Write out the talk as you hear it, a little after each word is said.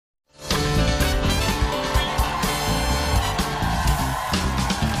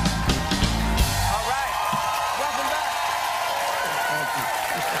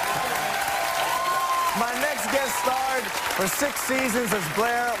seasons as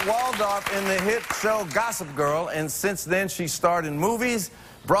Blair Waldorf in the hit show Gossip Girl, and since then she starred in movies,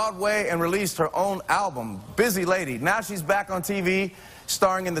 Broadway, and released her own album, Busy Lady. Now she's back on TV,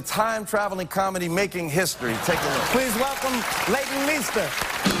 starring in the time-traveling comedy Making History. Take a look. Please welcome Leighton Meester.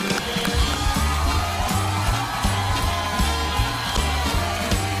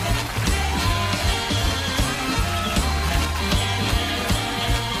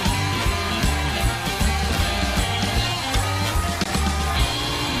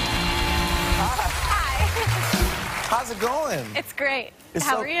 How's it going? It's great.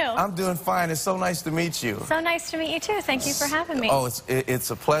 How are you? I'm doing fine. It's so nice to meet you. So nice to meet you, too. Thank you for having me. Oh,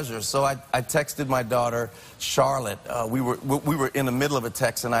 it's a pleasure. So I texted my daughter, Charlotte. We were in the middle of a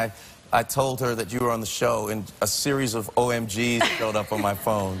text, and I told her that you were on the show, and a series of OMGs showed up on my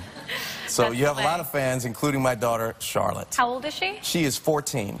phone. So That's you have the a lot of fans, including my daughter, Charlotte. How old is she? She is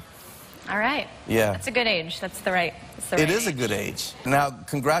 14. All right. Yeah. That's a good age. That's the right It is a good age. Now,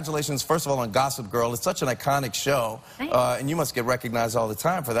 congratulations, first of all, on Gossip Girl. It's such an iconic show. And you must get recognized all the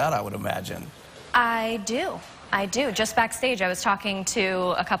time for that, I would imagine. I do. I do. Just backstage, I was talking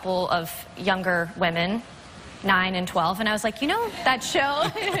to a couple of younger women, 9 and 12, and I was like, you know, that show?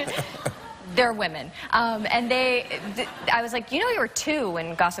 They're women. And I was like, you know, you were 2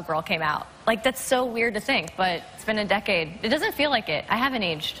 when Gossip Girl came out. Like, that's so weird to think, but it's been a decade. It doesn't feel like it. I haven't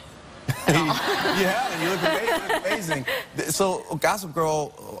aged. Yeah, you look amazing. So, Gossip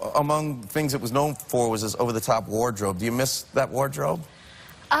Girl, among things it was known for, was this over-the-top wardrobe. Do you miss that wardrobe?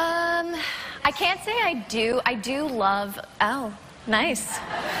 I can't say I do. I do love... Oh, nice.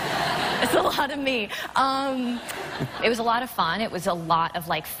 It's a lot of me. It was a lot of fun. It was a lot of,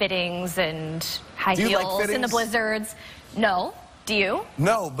 like, fittings and high heels and the blizzards. No. Do you?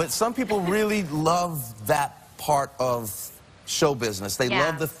 No, but some people really love that part of show business. They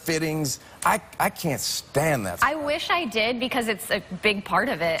love the fittings. I can't stand that stuff. I wish I did, because it's a big part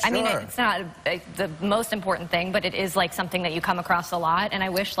of it. Sure. I mean, it's not the most important thing, but it is like something that you come across a lot, and I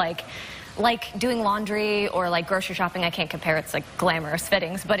wish like doing laundry or like grocery shopping, I can't compare. It's like glamorous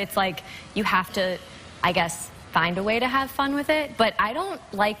fittings, but it's like you have to, I guess, find a way to have fun with it. But I don't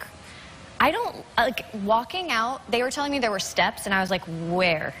like walking out. They were telling me there were steps, and I was like,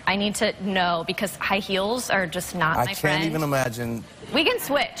 where? I need to know, because high heels are just not my friend. I can't even imagine. We can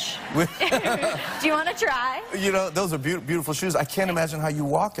switch. Do you want to try? You know, those are beautiful shoes. I can't imagine how you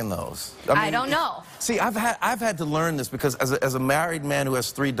walk in those. I don't know. See, I've had to learn this, because as a married man who has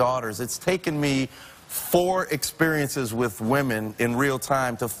 3 daughters, it's taken me 4 experiences with women in real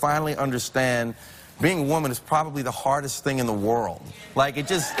time to finally understand being a woman is probably the hardest thing in the world. Like,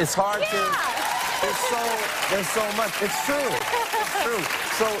 it's hard to, there's so much. It's true. It's true.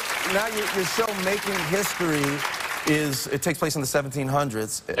 So now your show, Making History, it takes place in the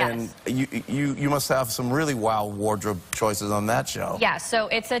 1700s, and you must have some really wild wardrobe choices on that show. Yeah, so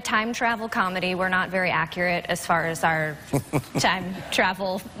it's a time travel comedy. We're not very accurate as far as our time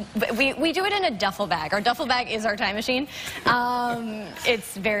travel. We do it in a duffel bag. Our duffel bag is our time machine.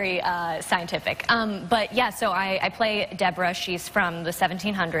 It's very scientific. But yeah, so I play Deborah. She's from the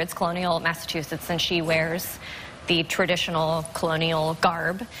 1700s, colonial Massachusetts, and she wears the traditional colonial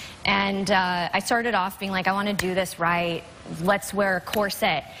garb. And I started off being like, I want to do this right. Let's wear a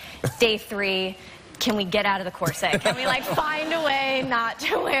corset. Day 3, can we get out of the corset? Can we like find a way not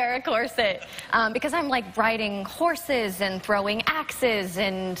to wear a corset? Because I'm like riding horses and throwing axes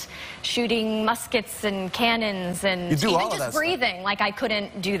and shooting muskets and cannons and even just breathing. Like, I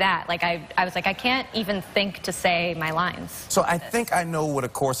couldn't do that. Like, I was like, I can't even think to say my lines. So I think I know what a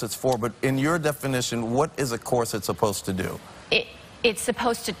corset's for, but in your definition, what is a corset supposed to do? It's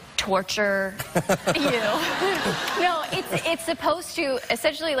supposed to torture you. No, it's supposed to,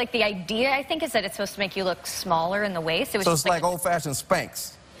 essentially, like, the idea, I think, is that it's supposed to make you look smaller in the waist. So it's like old-fashioned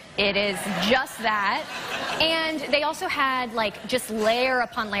Spanx. It is just that. And they also had, like, just layer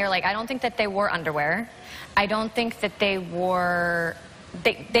upon layer. Like, I don't think that they wore underwear. I don't think that they wore...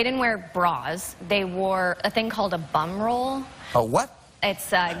 They didn't wear bras. They wore a thing called a bum roll. A what?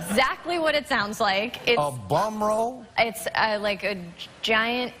 It's exactly what it sounds like. It's a bum roll? It's like a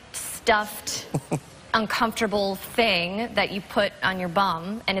giant, stuffed, uncomfortable thing that you put on your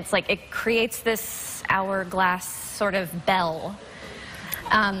bum, and it's like, it creates this hourglass sort of bell.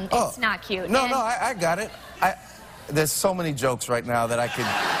 It's not cute. No, I got it. There's so many jokes right now that I could...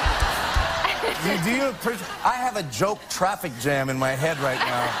 I have a joke traffic jam in my head right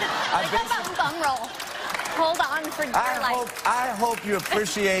now. Like bum roll. Hold on for your life. I hope you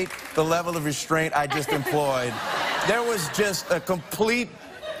appreciate the level of restraint I just employed. There was just a complete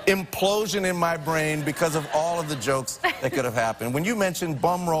implosion in my brain because of all of the jokes that could have happened. When you mentioned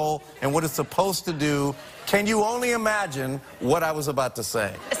bum roll and what it's supposed to do, can you only imagine what I was about to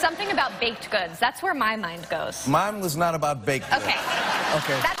say? Something about baked goods. That's where my mind goes. Mine was not about baked goods. Okay.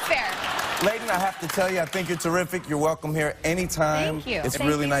 Okay. That's fair. Leighton, I have to tell you, I think you're terrific. You're welcome here anytime. Thank you. It's Thank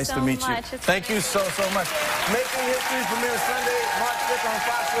really you nice so to meet you. much. Thank you so much. Making History premieres Sunday, March 5th on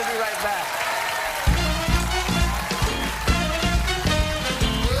Fox. We'll be right back.